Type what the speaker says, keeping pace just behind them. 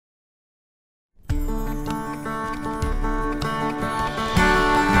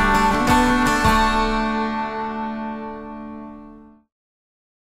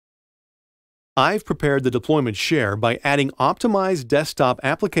I've prepared the deployment share by adding optimized desktop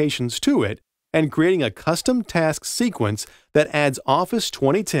applications to it and creating a custom task sequence that adds Office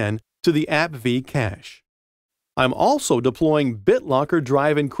 2010 to the AppV cache. I'm also deploying BitLocker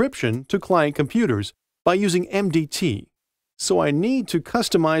drive encryption to client computers by using MDT, so I need to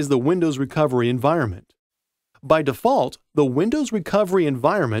customize the Windows recovery environment. By default, the Windows recovery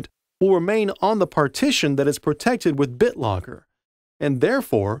environment will remain on the partition that is protected with BitLocker, and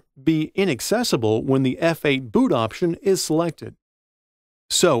therefore be inaccessible when the F8 boot option is selected.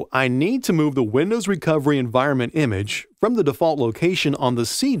 So I need to move the Windows recovery environment image from the default location on the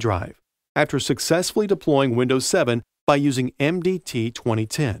C drive after successfully deploying Windows 7 by using MDT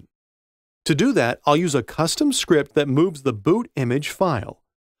 2010. To do that, I'll use a custom script that moves the boot image file.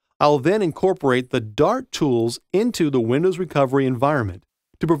 I'll then incorporate the Dart tools into the Windows recovery environment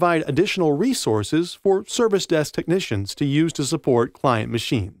to provide additional resources for service desk technicians to use to support client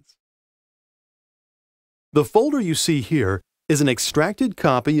machines. The folder you see here is an extracted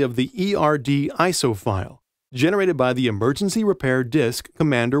copy of the ERD ISO file generated by the Emergency Repair Disk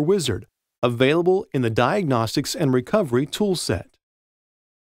Commander Wizard, available in the Diagnostics and Recovery toolset.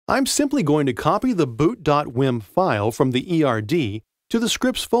 I'm simply going to copy the boot.wim file from the ERD to the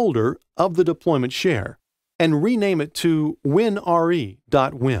scripts folder of the deployment share and rename it to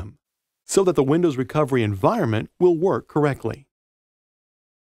winre.wim so that the Windows recovery environment will work correctly.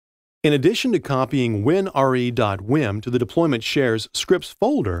 In addition to copying winre.wim to the deployment share's scripts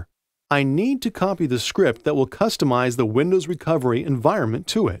folder, I need to copy the script that will customize the Windows recovery environment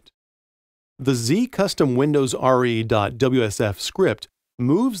to it. The zcustomwindowsre.wsf script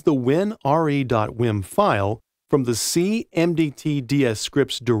moves the winre.wim file from the C MDT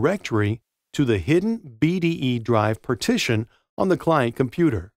scripts directory to the hidden BDE drive partition on the client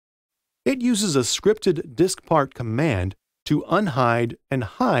computer. It uses a scripted diskpart command to unhide and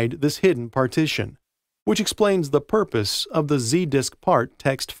hide this hidden partition, which explains the purpose of the zdiskpart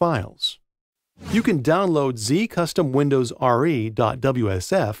text files. You can download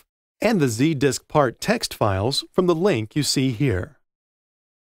zcustomwindowsre.wsf and the zdiskpart text files from the link you see here.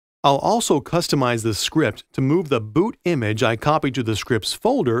 I'll also customize the script to move the boot image I copied to the scripts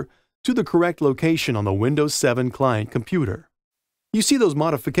folder to the correct location on the Windows 7 client computer. You see those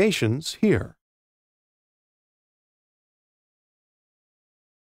modifications here.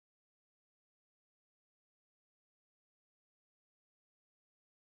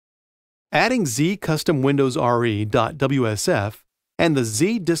 Adding zcustomwindowsre.wsf and the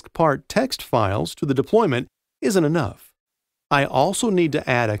zdiskpart text files to the deployment isn't enough. I also need to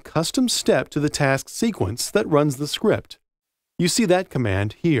add a custom step to the task sequence that runs the script. You see that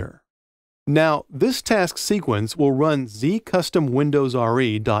command here. Now, this task sequence will run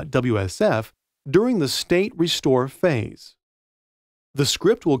zcustomwindowsre.wsf during the state restore phase. The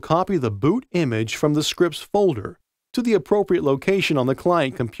script will copy the boot image from the scripts folder to the appropriate location on the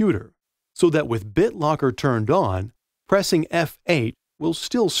client computer, so that with BitLocker turned on, pressing F8 will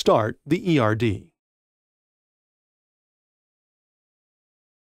still start the ERD.